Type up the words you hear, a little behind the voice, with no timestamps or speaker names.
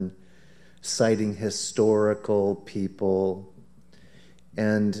citing historical people,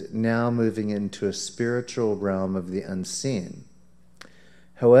 and now moving into a spiritual realm of the unseen.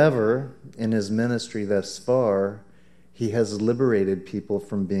 However, in his ministry thus far, he has liberated people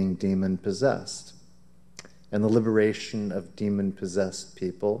from being demon-possessed. And the liberation of demon-possessed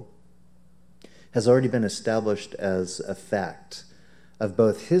people has already been established as a fact of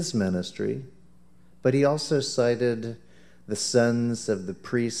both his ministry, but he also cited the sons of the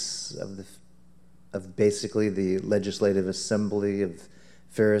priests of basically the legislative assembly of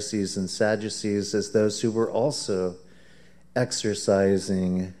Pharisees and Sadducees as those who were also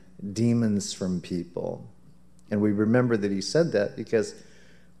exorcising demons from people. And we remember that he said that because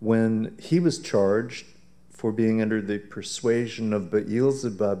when he was charged for being under the persuasion of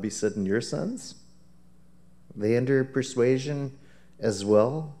Beelzebub, he said, "And your sons? They under persuasion as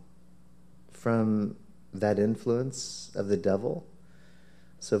well from that influence of the devil?"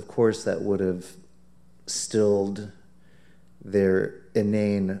 So of course that would have stilled their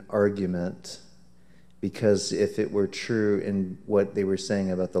inane argument, because if it were true in what they were saying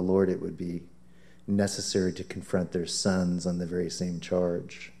about the Lord, it would be necessary to confront their sons on the very same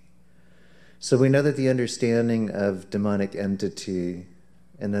charge. So we know that the understanding of demonic entity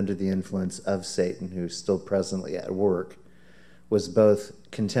and under the influence of Satan, who's still presently at work, was both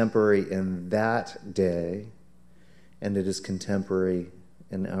contemporary in that day, and it is contemporary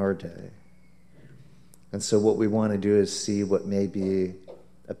in our day. And so what we want to do is see what may be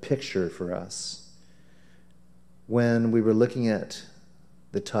a picture for us. When we were looking at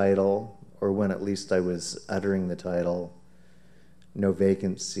the title, or when at least I was uttering the title, No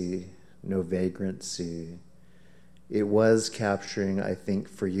Vacancy, No Vagrancy, it was capturing, I think,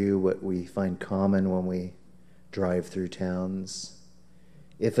 for you what we find common when we drive through towns.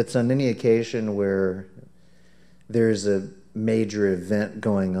 If it's on any occasion where there's a major event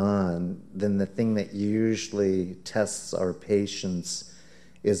going on, then the thing that usually tests our patience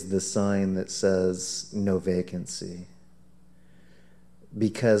is the sign that says no vacancy.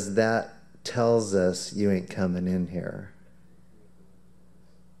 Because that tells us you ain't coming in here.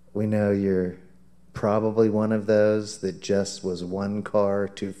 We know you're probably one of those that just was one car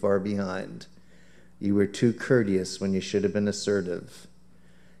too far behind. You were too courteous when you should have been assertive.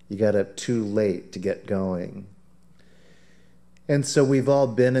 You got up too late to get going. And so we've all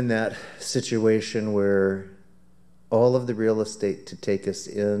been in that situation where all of the real estate to take us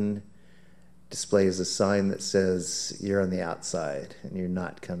in displays a sign that says you're on the outside and you're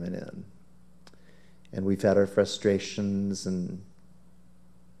not coming in. And we've had our frustrations, and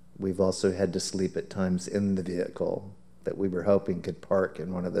we've also had to sleep at times in the vehicle that we were hoping could park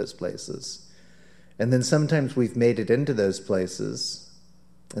in one of those places. And then sometimes we've made it into those places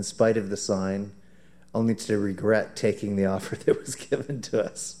in spite of the sign, only to regret taking the offer that was given to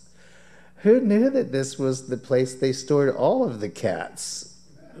us. Who knew that this was the place they stored all of the cats?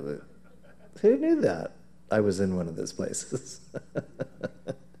 Who knew that? I was in one of those places.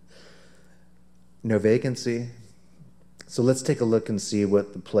 No vacancy. So let's take a look and see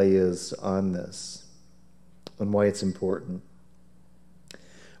what the play is on this and why it's important.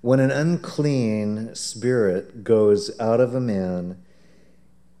 When an unclean spirit goes out of a man,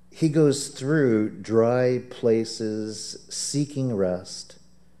 he goes through dry places seeking rest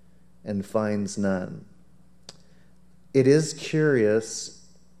and finds none. It is curious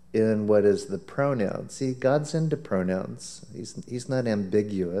in what is the pronoun. See, God's into pronouns. He's not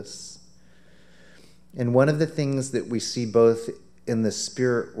ambiguous. And one of the things that we see both in the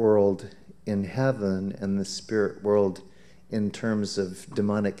spirit world in heaven and the spirit world in terms of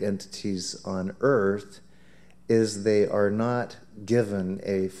demonic entities on earth is they are not given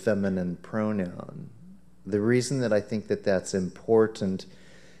a feminine pronoun. The reason that I think that that's important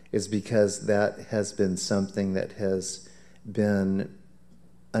is because that has been something that has been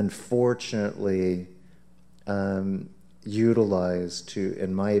unfortunately utilized to,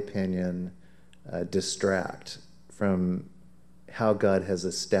 in my opinion, distract from how God has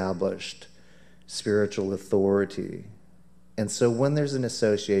established spiritual authority. And so when there's an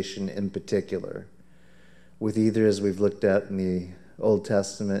association in particular with either, as we've looked at in the Old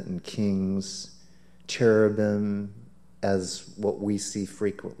Testament and Kings, cherubim, as what we see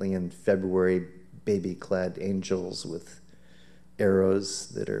frequently in February, baby-clad angels with arrows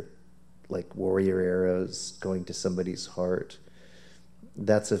that are like warrior arrows going to somebody's heart,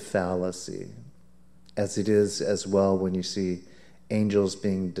 that's a fallacy. As it is as well when you see angels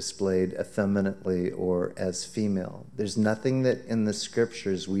being displayed effeminately or as female. There's nothing that in the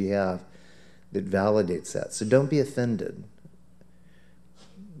scriptures we have that validates that. So don't be offended.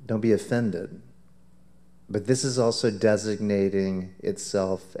 Don't be offended. But this is also designating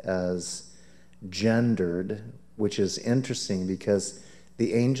itself as gendered, which is interesting because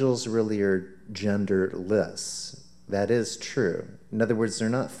the angels really are genderless. That is true. In other words, they're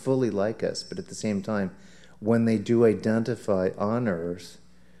not fully like us, but at the same time, when they do identify on earth,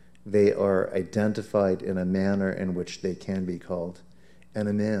 they are identified in a manner in which they can be called a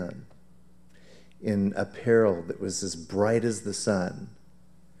man, in apparel that was as bright as the sun.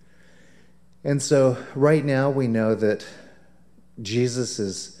 And so right now we know that Jesus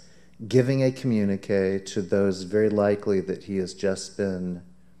is giving a communique to those very likely that he has just been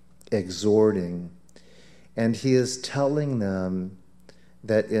exhorting. And he is telling them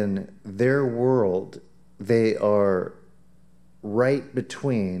that in their world, they are right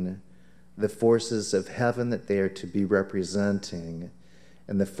between the forces of heaven that they are to be representing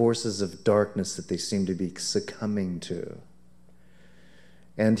and the forces of darkness that they seem to be succumbing to.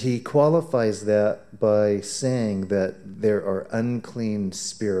 And he qualifies that by saying that there are unclean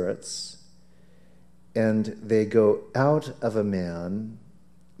spirits and they go out of a man,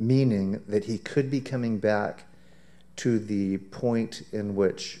 meaning that he could be coming back to the point in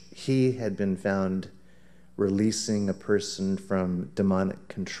which he had been found releasing a person from demonic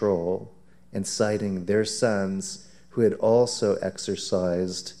control and citing their sons who had also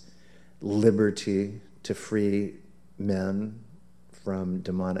exercised liberty to free men from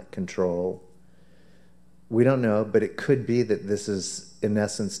demonic control. We don't know, but it could be that this is, in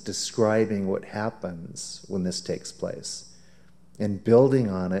essence, describing what happens when this takes place and building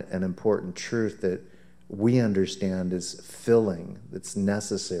on it an important truth that we understand is filling, that's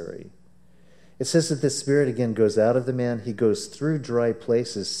necessary. It says that the spirit again goes out of the man. He goes through dry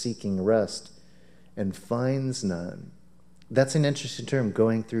places seeking rest and finds none. That's an interesting term,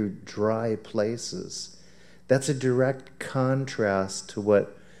 going through dry places. That's a direct contrast to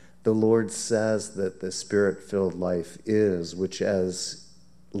what the Lord says that the spirit-filled life is, which is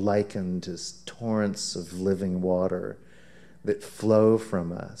likened as torrents of living water that flow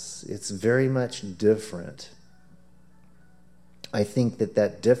from us. It's very much different. I think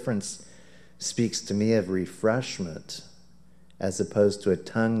that difference speaks to me of refreshment as opposed to a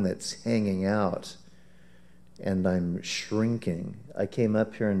tongue that's hanging out and I'm shrinking. I came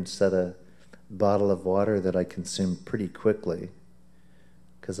up here and set a bottle of water that I consumed pretty quickly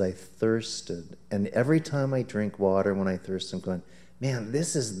because I thirsted. And every time I drink water when I thirst, I'm going, man,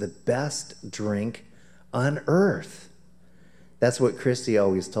 this is the best drink on earth. That's what Christy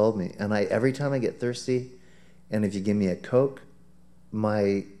always told me. And every time I get thirsty, and if you give me a Coke,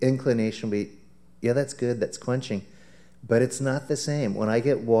 my inclination will be, yeah, that's good, that's quenching. But it's not the same. When I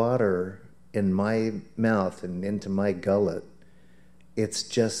get water in my mouth and into my gullet, it's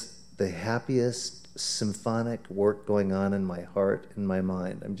just the happiest symphonic work going on in my heart and my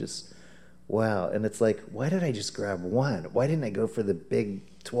mind. I'm just, wow. And it's like, why did I just grab one? Why didn't I go for the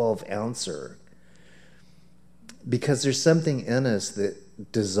big 12-ouncer? Because there's something in us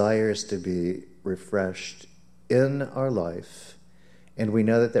that desires to be refreshed in our life. And we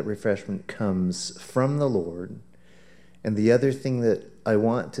know that refreshment comes from the Lord. And the other thing that I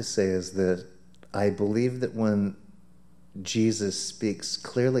want to say is that I believe that when Jesus speaks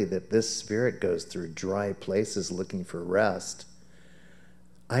clearly that this spirit goes through dry places looking for rest,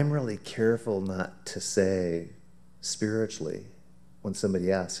 I'm really careful not to say spiritually when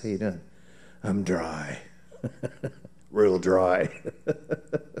somebody asks, how you doing? I'm dry. Real dry.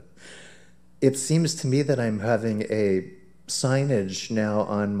 It seems to me that I'm having a signage now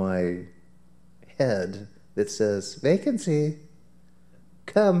on my head that says, vacancy,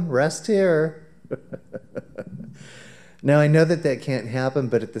 come, rest here. Now, I know that can't happen,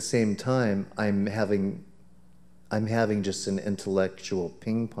 but at the same time, I'm having just an intellectual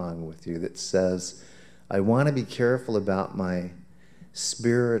ping pong with you that says, I want to be careful about my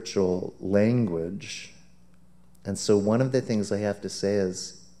spiritual language. And so one of the things I have to say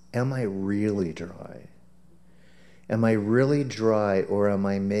is, am I really dry? Am I really dry, or am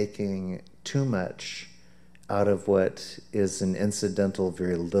I making too much out of what is an incidental,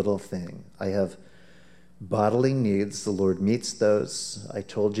 very little thing? I have bodily needs. The Lord meets those. I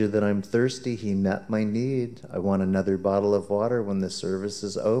told you that I'm thirsty. He met my need. I want another bottle of water when the service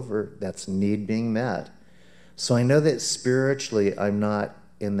is over. That's need being met. So I know that spiritually I'm not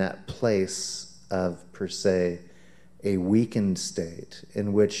in that place of, per se, a weakened state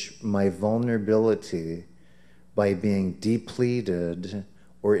in which my vulnerability, by being depleted,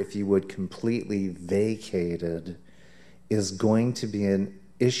 or if you would, completely vacated, is going to be an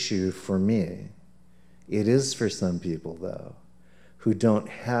issue for me. It is for some people, though, who don't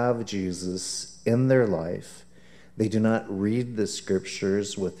have Jesus in their life. They do not read the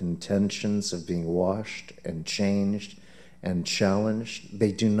scriptures with intentions of being washed and changed and challenged.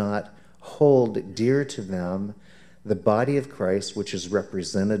 They do not hold dear to them the body of Christ, which is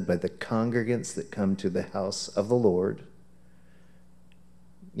represented by the congregants that come to the house of the Lord.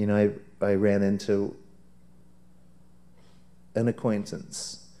 You know, I ran into an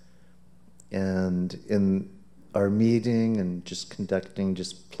acquaintance, and in our meeting and just conducting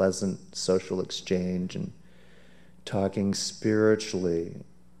just pleasant social exchange and talking spiritually,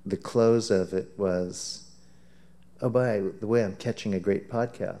 the close of it was, oh, by the way, I'm catching a great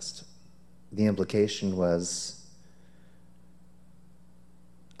podcast. The implication was,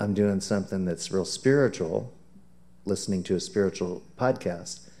 I'm doing something that's real spiritual, listening to a spiritual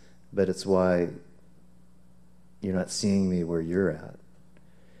podcast, but it's why you're not seeing me where you're at.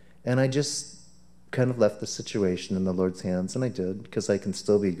 And I just kind of left the situation in the Lord's hands, and I did, because I can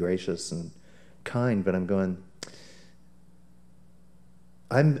still be gracious and kind, but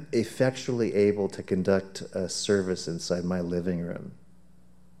I'm effectually able to conduct a service inside my living room.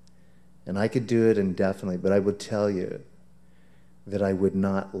 And I could do it indefinitely, but I would tell you that I would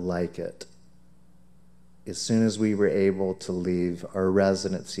not like it. As soon as we were able to leave our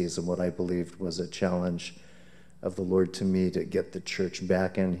residencies and what I believed was a challenge of the Lord to me to get the church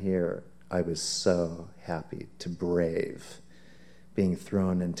back in here, I was so happy to brave being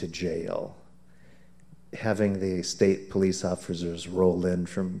thrown into jail, having the state police officers roll in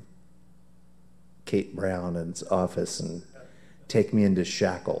from Kate Brown's office and take me into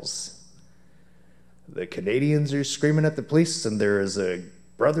shackles. The Canadians are screaming at the police, and there is a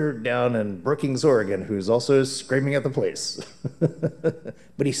brother down in Brookings, Oregon, who's also screaming at the police.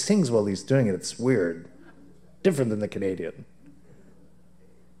 But he sings while he's doing it. It's weird. Different than the Canadian.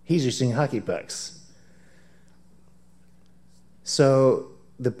 He's using hockey pucks. So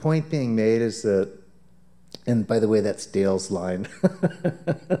the point being made is that, and by the way, that's Dale's line.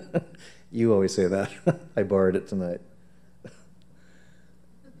 You always say that. I borrowed it tonight.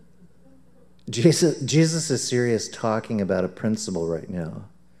 Jesus is serious talking about a principle right now,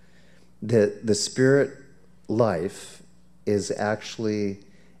 that the spirit life is actually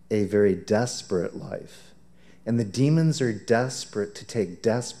a very desperate life. And the demons are desperate to take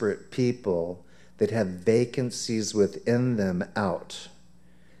desperate people that have vacancies within them out.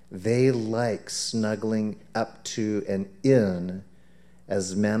 They like snuggling up to and in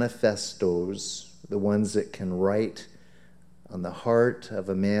as manifestos, the ones that can write on the heart of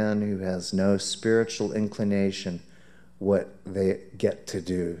a man who has no spiritual inclination what they get to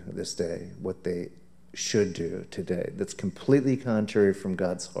do this day, what they should do today. That's completely contrary from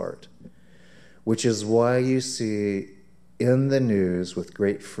God's heart, which is why you see in the news with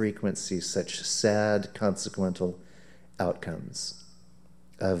great frequency such sad, consequential outcomes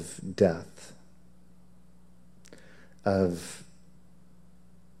of death, of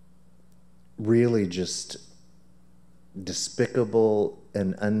really just despicable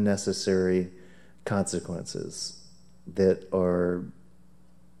and unnecessary consequences that are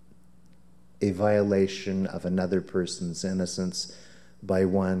a violation of another person's innocence by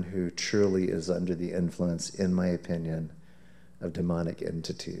one who truly is under the influence, in my opinion, of demonic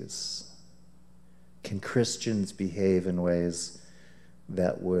entities. Can Christians behave in ways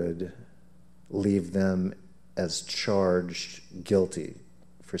that would leave them as charged guilty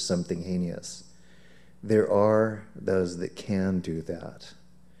for something heinous? There are those that can do that.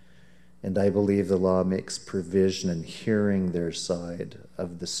 And I believe the law makes provision in hearing their side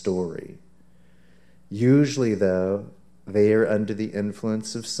of the story. Usually, though, they are under the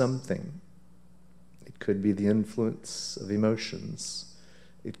influence of something. It could be the influence of emotions.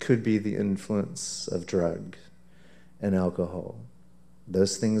 It could be the influence of drug and alcohol.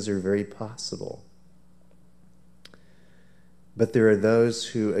 Those things are very possible. But there are those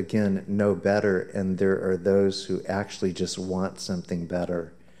who, again, know better, and there are those who actually just want something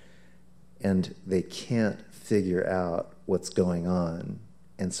better, and they can't figure out what's going on.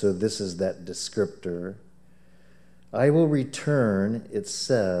 And so this is that descriptor. I will return, it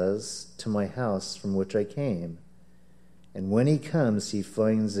says, to my house from which I came. And when he comes, he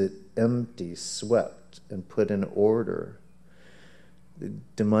finds it empty, swept, and put in order. The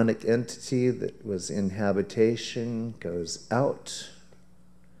demonic entity that was in habitation goes out.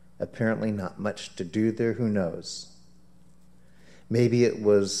 Apparently not much to do there, who knows? Maybe it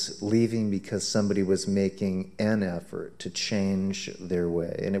was leaving because somebody was making an effort to change their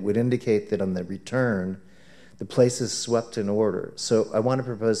way. And it would indicate that on the return, the place is swept in order. So I want to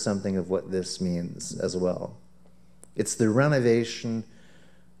propose something of what this means as well. It's the renovation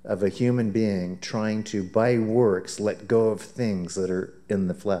of a human being trying to, by works, let go of things that are in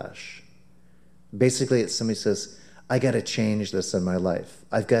the flesh. Basically, it's somebody says, I got to change this in my life.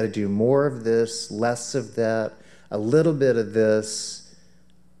 I've got to do more of this, less of that, a little bit of this.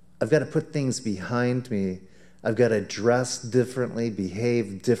 I've got to put things behind me. I've got to dress differently,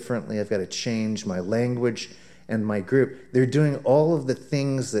 behave differently. I've got to change my language and my group. They're doing all of the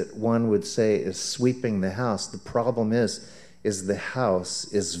things that one would say is sweeping the house. The problem is the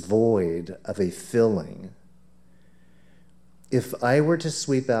house is void of a filling. If I were to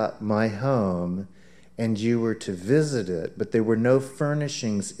sweep out my home and you were to visit it, but there were no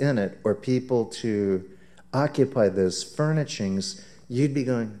furnishings in it or people to occupy those furnishings, you'd be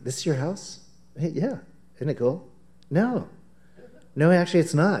going, "This is your house?" "Hey, yeah. Isn't it cool?" No, actually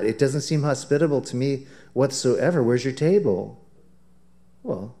it's not. It doesn't seem hospitable to me whatsoever. "Where's your table?"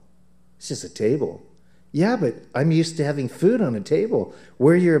 "Well, it's just a table." "Yeah, but I'm used to having food on a table.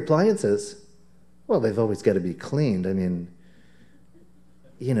 Where are your appliances?" "Well, they've always got to be cleaned. I mean,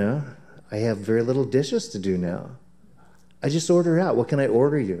 I have very little dishes to do now. I just order out. What can I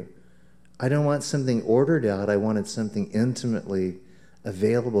order you?" I don't want something ordered out. I wanted something intimately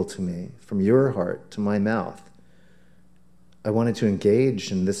available to me from your heart to my mouth. I wanted to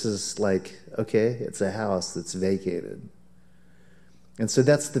engage, and this is like, okay, it's a house that's vacated. And so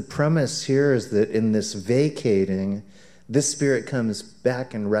that's the premise here, is that in this vacating, this spirit comes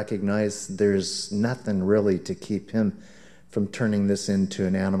back and recognizes there's nothing really to keep him from turning this into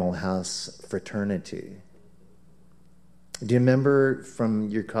an Animal House fraternity. Do you remember from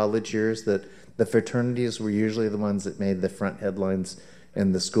your college years that the fraternities were usually the ones that made the front headlines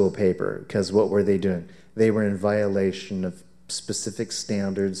in the school paper? Because what were they doing? They were in violation of specific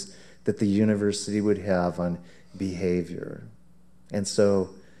standards that the university would have on behavior. And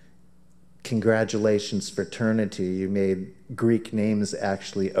so, congratulations, fraternity. You made Greek names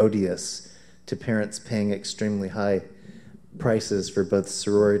actually odious to parents paying extremely high prices for both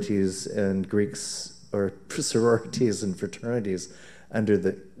sororities and Greeks, or sororities and fraternities, under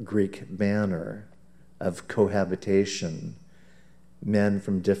the Greek banner of cohabitation. Men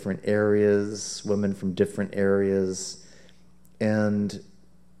from different areas, women from different areas, and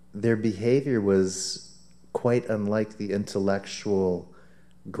their behavior was quite unlike the intellectual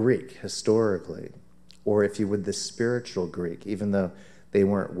Greek historically, or if you would, the spiritual Greek, even though they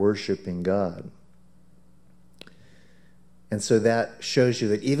weren't worshiping God. And so that shows you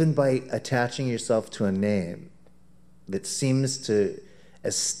that even by attaching yourself to a name that seems to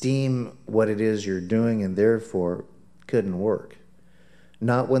esteem what it is you're doing and therefore couldn't work.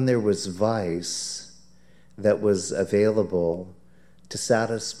 Not when there was vice that was available to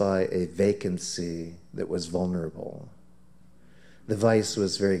satisfy a vacancy that was vulnerable. The vice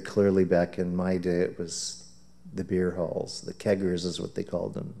was very clearly, back in my day, it was the beer halls. The keggers is what they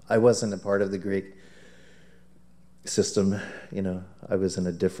called them. I wasn't a part of the Greek system. I was in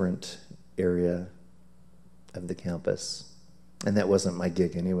a different area of the campus, and that wasn't my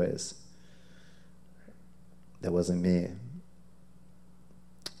gig anyways. That wasn't me.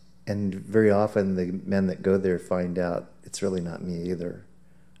 And very often the men that go there find out it's really not me either.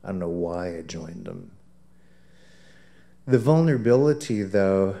 I don't know why I joined them. The vulnerability,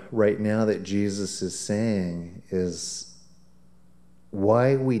 though, right now that Jesus is saying is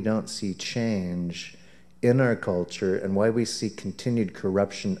why we don't see change in our culture and why we see continued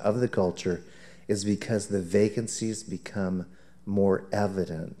corruption of the culture is because the vacancies become more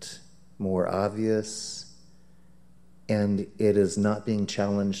evident, more obvious, and it is not being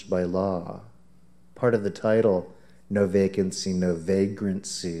challenged by law. Part of the title, No Vacancy, No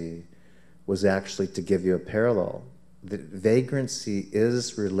Vagrancy, was actually to give you a parallel. The vagrancy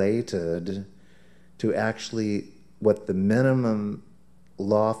is related to actually what the minimum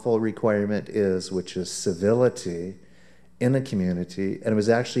lawful requirement is, which is civility in a community, and it was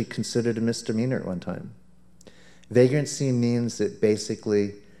actually considered a misdemeanor at one time. Vagrancy means that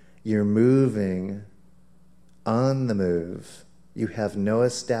basically you're moving on the move. You have no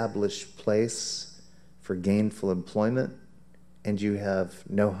established place for gainful employment, and you have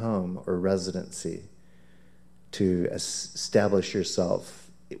no home or residency to establish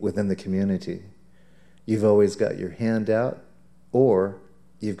yourself within the community. You've always got your hand out, or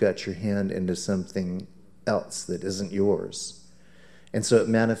you've got your hand into something else that isn't yours. And so it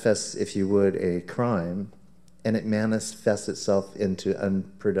manifests, if you would, a crime, and it manifests itself into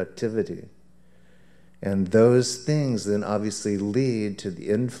unproductivity. And those things then obviously lead to the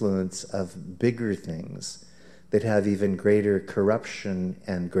influence of bigger things that have even greater corruption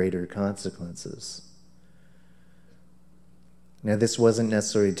and greater consequences. Now, this wasn't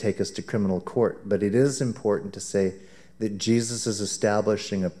necessarily to take us to criminal court, but it is important to say that Jesus is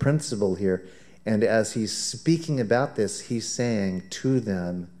establishing a principle here, and as he's speaking about this, he's saying to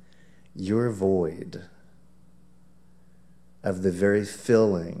them, you're void of the very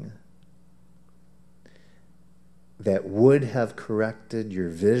filling that would have corrected your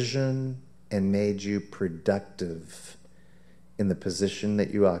vision and made you productive in the position that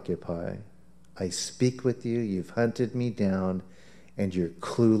you occupy. I speak with you, you've hunted me down, and you're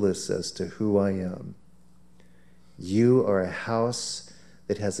clueless as to who I am. You are a house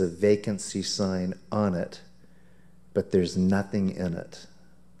that has a vacancy sign on it, but there's nothing in it.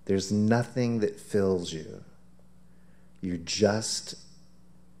 There's nothing that fills you. You're just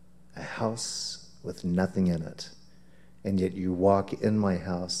a house with nothing in it. And yet you walk in my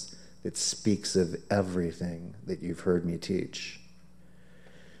house that speaks of everything that you've heard me teach.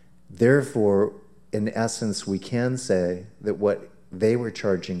 Therefore, in essence, we can say that what they were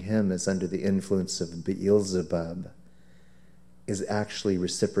charging him as under the influence of Beelzebub is actually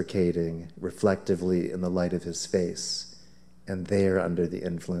reciprocating reflectively in the light of his face. And they are under the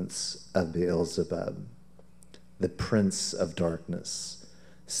influence of Beelzebub, the prince of darkness,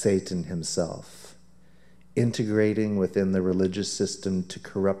 Satan himself, integrating within the religious system to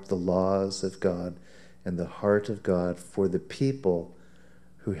corrupt the laws of God and the heart of God for the people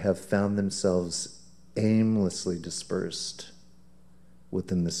who have found themselves aimlessly dispersed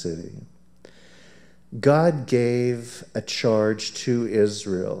within the city. God gave a charge to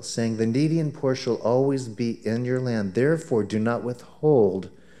Israel, saying, the needy and poor shall always be in your land. Therefore, do not withhold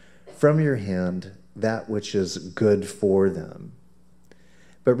from your hand that which is good for them.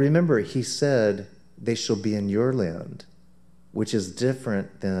 But remember, he said, they shall be in your land, which is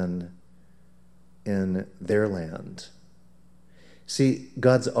different than in their land. See,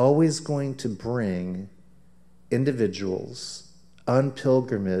 God's always going to bring individuals on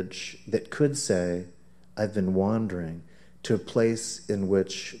pilgrimage that could say, I've been wandering, to a place in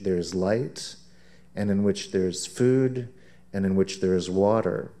which there's light and in which there's food and in which there is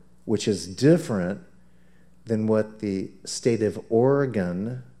water, which is different than what the state of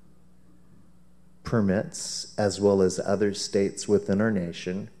Oregon permits, as well as other states within our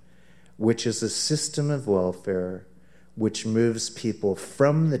nation, which is a system of welfare which moves people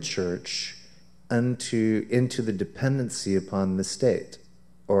from the church into the dependency upon the state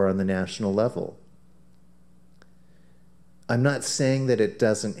or on the national level. I'm not saying that it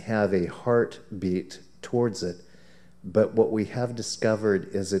doesn't have a heartbeat towards it, but what we have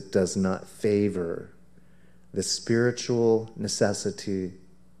discovered is it does not favor the spiritual necessity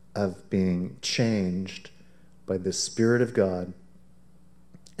of being changed by the Spirit of God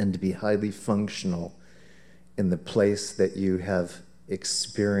and to be highly functional in the place that you have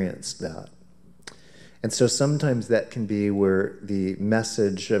experienced that. And so sometimes that can be where the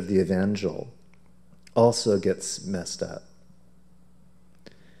message of the evangel also gets messed up.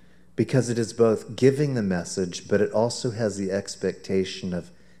 Because it is both giving the message, but it also has the expectation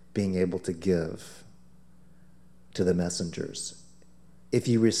of being able to give to the messengers. If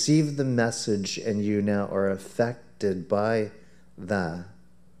you receive the message and you now are affected by the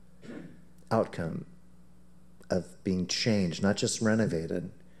outcome of being changed, not just renovated,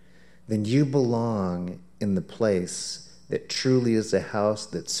 then you belong in the place that truly is a house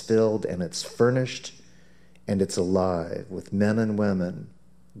that's filled and it's furnished and it's alive with men and women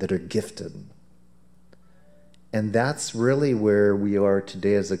that are gifted. And that's really where we are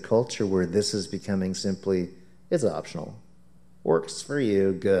today as a culture, where this is becoming simply, it's optional. Works for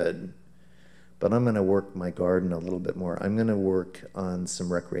you, good. But I'm going to work my garden a little bit more. I'm going to work on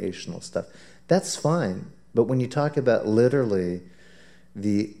some recreational stuff. That's fine. But when you talk about literally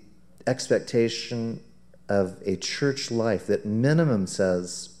the expectation of a church life that minimum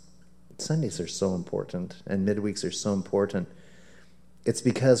says Sundays are so important and midweeks are so important, it's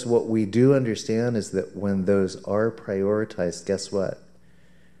because what we do understand is that when those are prioritized, guess what?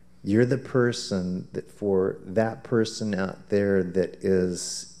 You're the person that, for that person out there that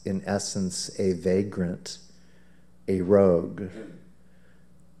is in essence a vagrant, a rogue,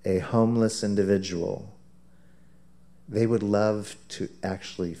 a homeless individual, they would love to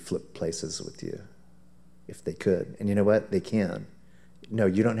actually flip places with you if they could. And you know what? They can. No,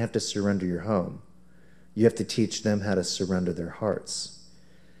 you don't have to surrender your home. You have to teach them how to surrender their hearts.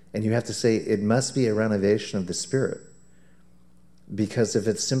 And you have to say it must be a renovation of the spirit. Because if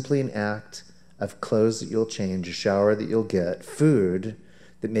it's simply an act of clothes that you'll change, a shower that you'll get, food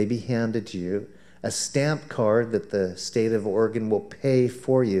that may be handed to you, a stamp card that the state of Oregon will pay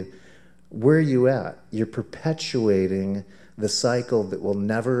for you, where are you at? You're perpetuating the cycle that will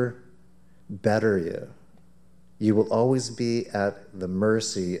never better you. You will always be at the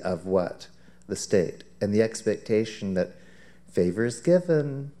mercy of what? The state. And the expectation that favors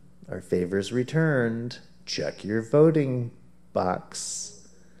given or favors returned. Check your voting box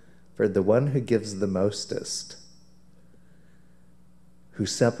for the one who gives the mostest, who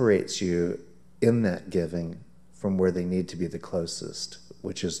separates you in that giving from where they need to be the closest,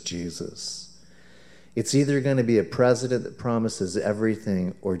 which is Jesus. It's either going to be a president that promises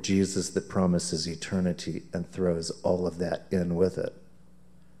everything or Jesus that promises eternity and throws all of that in with it.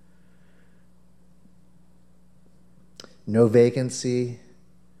 No vacancy,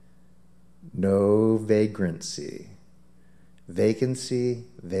 no vagrancy. Vacancy,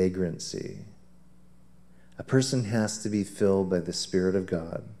 vagrancy. A person has to be filled by the Spirit of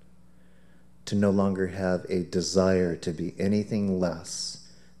God to no longer have a desire to be anything less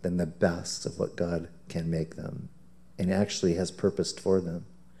than the best of what God can make them and actually has purposed for them.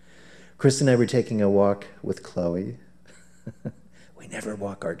 Chris and I were taking a walk with Chloe. We never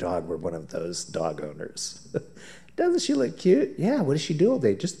walk our dog. We're one of those dog owners. Doesn't she look cute? Yeah, what does she do all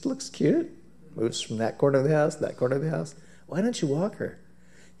day? Just looks cute. Moves from that corner of the house, that corner of the house. Why don't you walk her?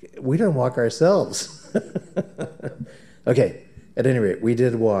 We don't walk ourselves. Okay, at any rate, we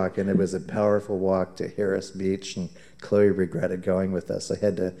did walk, and it was a powerful walk to Harris Beach, and Chloe regretted going with us. I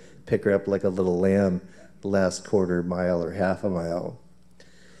had to pick her up like a little lamb the last quarter mile or half a mile.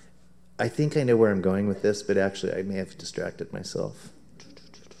 I think I know where I'm going with this, but actually I may have distracted myself.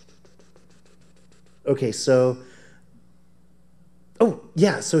 Okay, so I'm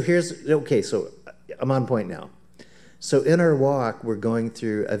on point now. So in our walk, we're going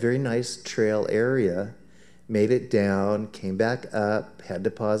through a very nice trail area, made it down, came back up, had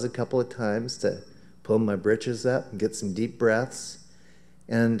to pause a couple of times to pull my britches up and get some deep breaths.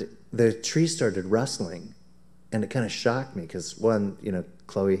 And the tree started rustling, and it kind of shocked me because, one,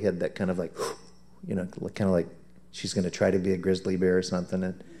 Chloe had that kind of like, kind of like she's going to try to be a grizzly bear or something.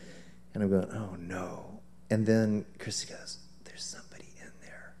 And I'm going, oh, no. And then Chrissy goes, there's somebody in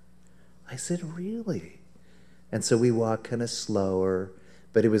there. I said, really? And so we walked kind of slower,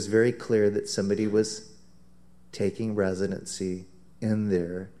 but it was very clear that somebody was taking residency in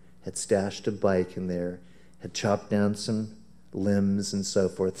there, had stashed a bike in there, had chopped down some limbs and so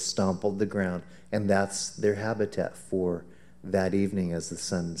forth, stompled the ground, and that's their habitat for that evening as the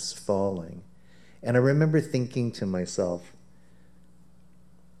sun's falling. And I remember thinking to myself,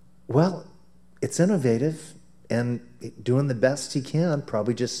 well, it's innovative and doing the best he can,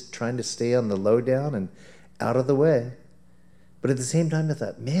 probably just trying to stay on the lowdown and out of the way. But at the same time, I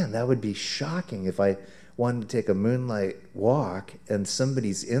thought, man, that would be shocking if I wanted to take a moonlight walk and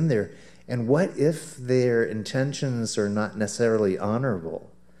somebody's in there. And what if their intentions are not necessarily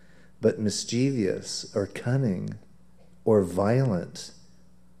honorable, but mischievous or cunning or violent?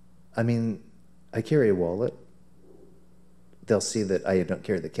 I mean, I carry a wallet. They'll see that I don't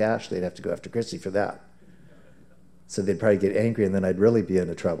carry the cash. They'd have to go after Chrissy for that. So they'd probably get angry, and then I'd really be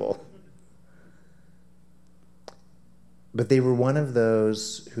into trouble. But they were one of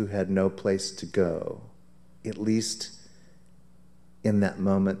those who had no place to go. At least in that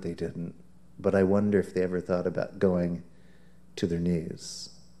moment they didn't. But I wonder if they ever thought about going to their knees.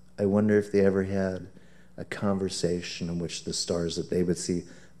 I wonder if they ever had a conversation in which the stars that they would see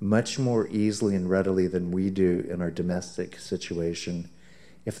much more easily and readily than we do in our domestic situation,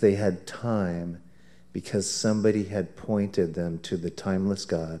 if they had time because somebody had pointed them to the timeless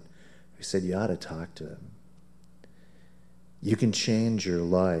God who said, you ought to talk to him. You can change your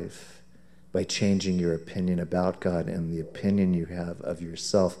life by changing your opinion about God and the opinion you have of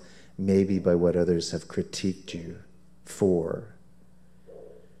yourself, maybe by what others have critiqued you for.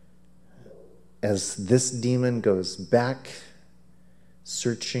 As this demon goes back,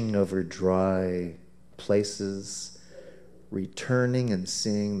 searching over dry places, returning and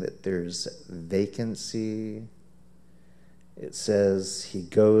seeing that there's vacancy, it says he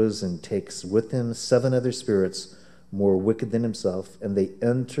goes and takes with him 7 other spirits more wicked than himself, and they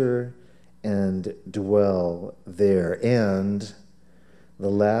enter and dwell there. And the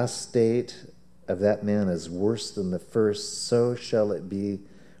last state of that man is worse than the first, so shall it be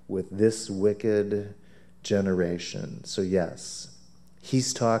with this wicked generation. So yes,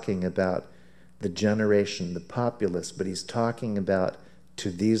 he's talking about the generation, the populace, but he's talking about to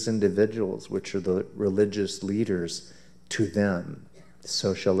these individuals, which are the religious leaders, to them,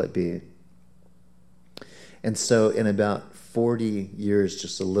 so shall it be. And so in about 40 years,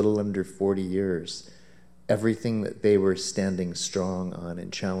 just a little under 40 years, everything that they were standing strong on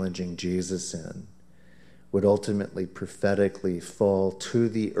and challenging Jesus in would ultimately prophetically fall to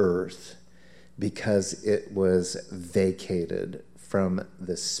the earth because it was vacated from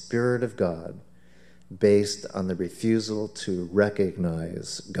the Spirit of God based on the refusal to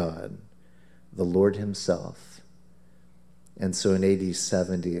recognize God, the Lord himself. And so in AD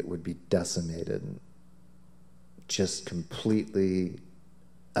 70, it would be decimated, just completely,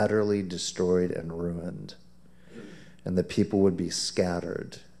 utterly destroyed and ruined. And the people would be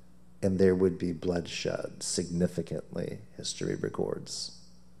scattered and there would be bloodshed, significantly, history records.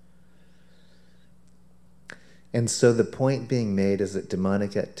 And so the point being made is that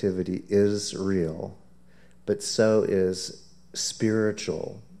demonic activity is real, but so is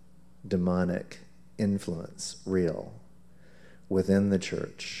spiritual demonic influence real within the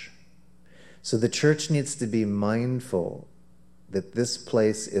church. So the church needs to be mindful that this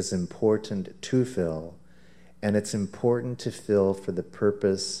place is important to fill, and it's important to fill for the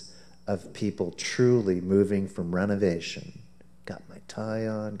purpose of people truly moving from renovation. Got my tie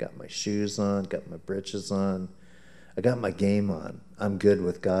on, got my shoes on, got my britches on, I got my game on. I'm good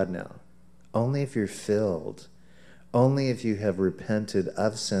with God now. Only if you're filled, only if you have repented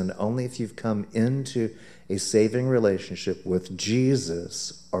of sin, only if you've come into a saving relationship with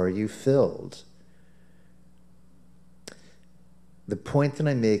Jesus are you filled. The point that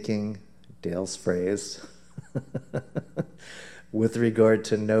I'm making, Dale's phrase, with regard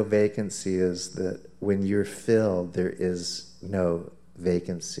to no vacancy is that when you're filled, there is no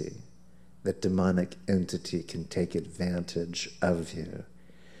vacancy. That demonic entity can take advantage of you.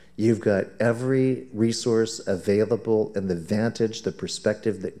 You've got every resource available, and the vantage, the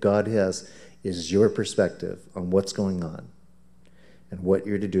perspective that God has is your perspective on what's going on and what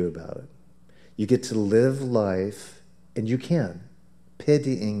you're to do about it. You get to live life, and you can,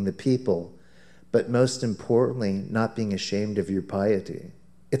 pitying the people, but most importantly, not being ashamed of your piety.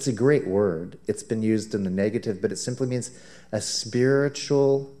 It's a great word. It's been used in the negative, but it simply means a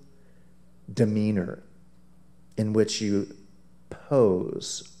spiritual demeanor in which you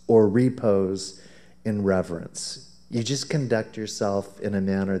pose or repose in reverence. You just conduct yourself in a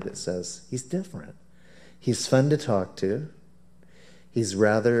manner that says, he's different. He's fun to talk to. He's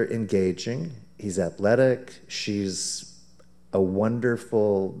rather engaging. He's athletic. She's a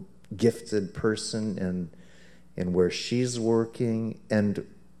wonderful, gifted person in where she's working. And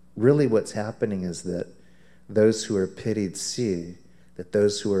really what's happening is that those who are pitied see that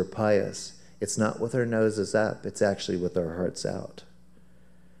those who are pious, it's not with our noses up, it's actually with our hearts out.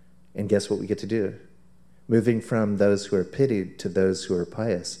 And guess what we get to do? Moving from those who are pitied to those who are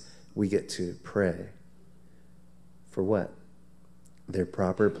pious, we get to pray. For what? Their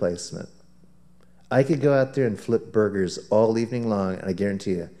proper placement. I could go out there and flip burgers all evening long, and I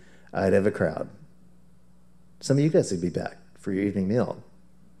guarantee you, I'd have a crowd. Some of you guys would be back for your evening meal.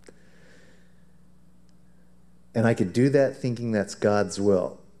 And I could do that thinking that's God's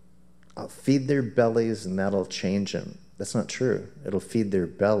will. I'll feed their bellies and that'll change them. That's not true. It'll feed their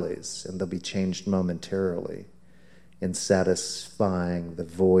bellies and they'll be changed momentarily in satisfying the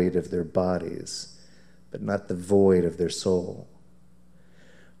void of their bodies, but not the void of their soul.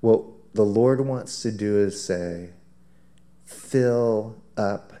 What the Lord wants to do is say, fill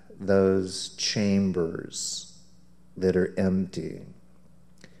up those chambers that are empty.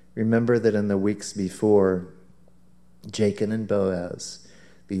 Remember that in the weeks before, Jachin and Boaz,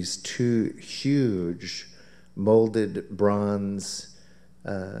 these two huge molded bronze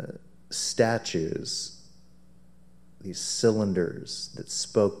statues, these cylinders that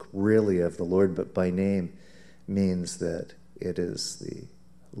spoke really of the Lord, but by name means that it is the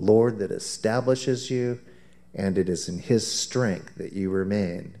Lord that establishes you, and it is in his strength that you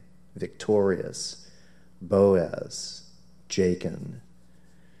remain victorious. Boaz, Jachin.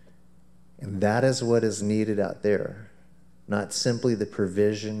 And that is what is needed out there. Not simply the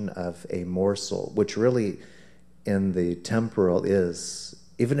provision of a morsel, which really in the temporal is,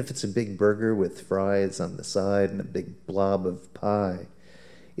 even if it's a big burger with fries on the side and a big blob of pie,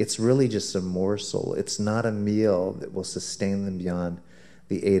 it's really just a morsel. It's not a meal that will sustain them beyond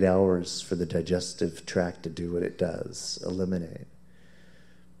the 8 hours for the digestive tract to do what it does, eliminate.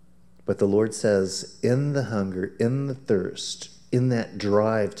 But the Lord says, in the hunger, in the thirst, in that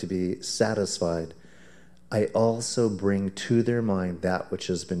drive to be satisfied, I also bring to their mind that which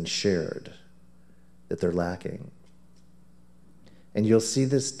has been shared, that they're lacking. And you'll see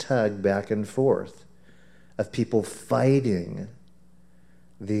this tug back and forth of people fighting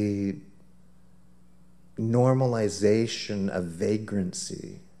the normalization of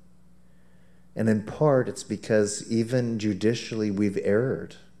vagrancy. And in part, it's because even judicially we've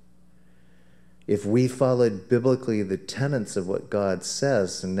erred. If we followed biblically the tenets of what God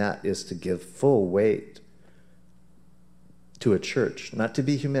says, and that is to give full weight to a church, not to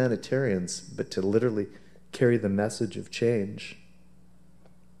be humanitarians, but to literally carry the message of change.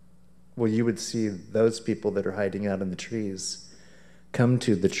 Well, you would see those people that are hiding out in the trees come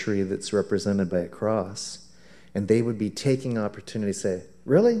to the tree that's represented by a cross, and they would be taking opportunity to say,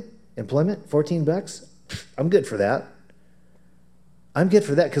 really? Employment? $14? I'm good for that. I'm good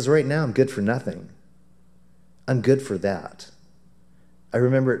for that because right now I'm good for nothing. I'm good for that. I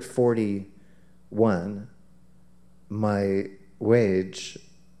remember at 41, my wage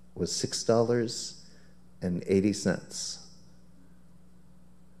was $6.80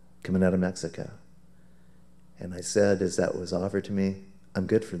 coming out of Mexico. And I said, as that was offered to me, I'm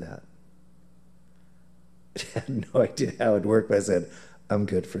good for that. I had no idea how it worked, but I said, I'm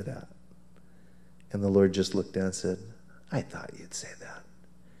good for that. And the Lord just looked down and said, I thought you'd say that.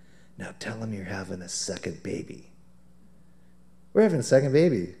 Now tell him you're having a second baby. We're having a second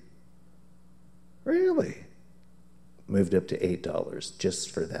baby. Really? Moved up to $8 just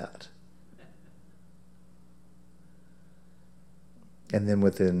for that. And then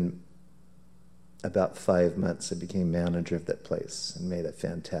within about 5 months, I became manager of that place and made a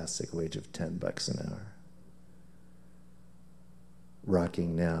fantastic wage of $10 an hour.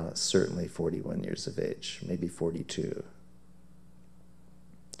 Rocking now, certainly 41 years of age, maybe 42.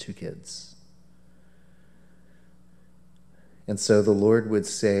 2 kids. And so the Lord would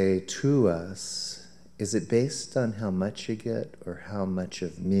say to us, is it based on how much you get or how much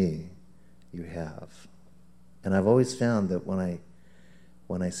of me you have? And I've always found that when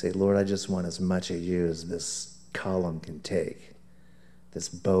I say, Lord, I just want as much of you as this column can take, this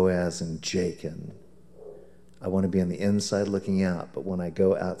Boaz and Jachin, I want to be on the inside looking out, but when I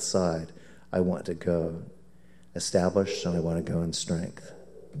go outside, I want to go established and I want to go in strength.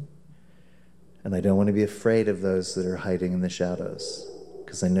 And I don't want to be afraid of those that are hiding in the shadows,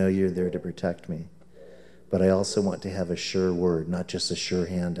 because I know you're there to protect me. But I also want to have a sure word, not just a sure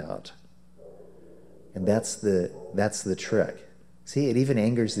handout. And that's the trick. See, it even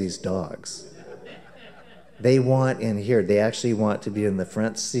angers these dogs. They want in here. They actually want to be in the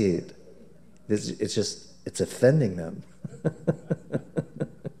front seat. It's offending them.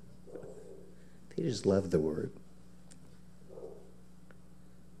 They just love the word.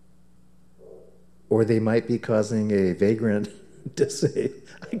 Or they might be causing a vagrant to say,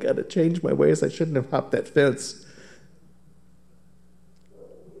 I got to change my ways. I shouldn't have hopped that fence.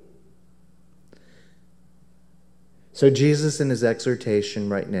 So Jesus in his exhortation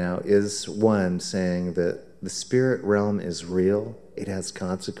right now is, one, saying that the spirit realm is real. It has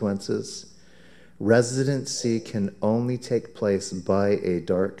consequences. Residency can only take place by a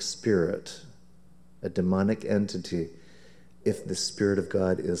dark spirit, a demonic entity, if the Spirit of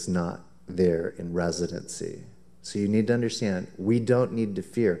God is not there in residency. So you need to understand, we don't need to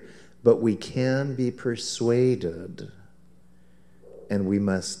fear, but we can be persuaded, and we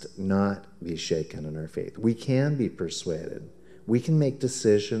must not be shaken in our faith. We can be persuaded. We can make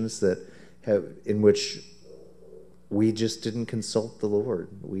decisions in which we just didn't consult the Lord.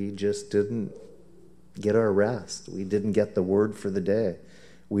 We just didn't get our rest. We didn't get the word for the day.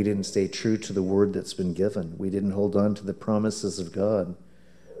 We didn't stay true to the word that's been given. We didn't hold on to the promises of God.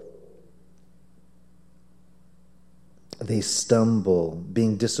 They stumble,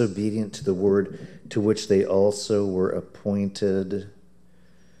 being disobedient to the word to which they also were appointed.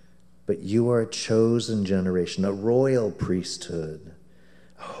 But you are a chosen generation, a royal priesthood,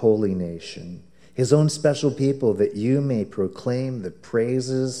 a holy nation, his own special people, that you may proclaim the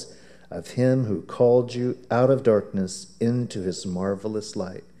praises of him who called you out of darkness into his marvelous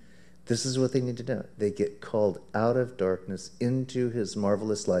light. This is what they need to know. They get called out of darkness into his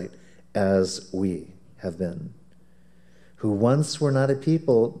marvelous light, as we have been, who once were not a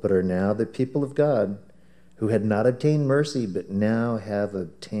people, but are now the people of God, who had not obtained mercy, but now have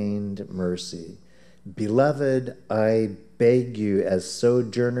obtained mercy. Beloved, I beg you, as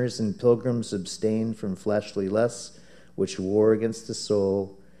sojourners and pilgrims, abstain from fleshly lusts, which war against the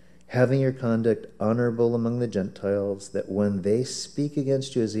soul, having your conduct honorable among the Gentiles, that when they speak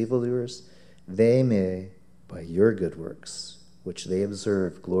against you as evildoers, they may, by your good works, which they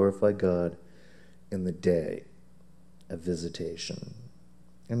observe, glorify God in the day of visitation.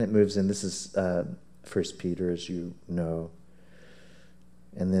 And it moves in. This is 1 Peter, as you know.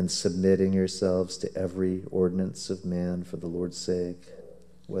 And then submitting yourselves to every ordinance of man for the Lord's sake,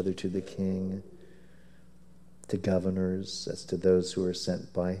 whether to the king, to governors, as to those who are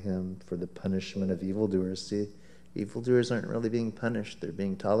sent by him for the punishment of evildoers. See, evildoers aren't really being punished. They're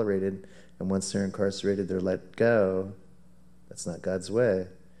being tolerated. And once they're incarcerated, they're let go. That's not God's way.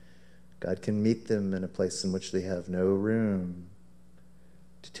 God can meet them in a place in which they have no room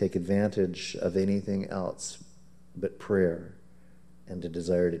to take advantage of anything else but prayer and a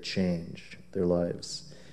desire to change their lives.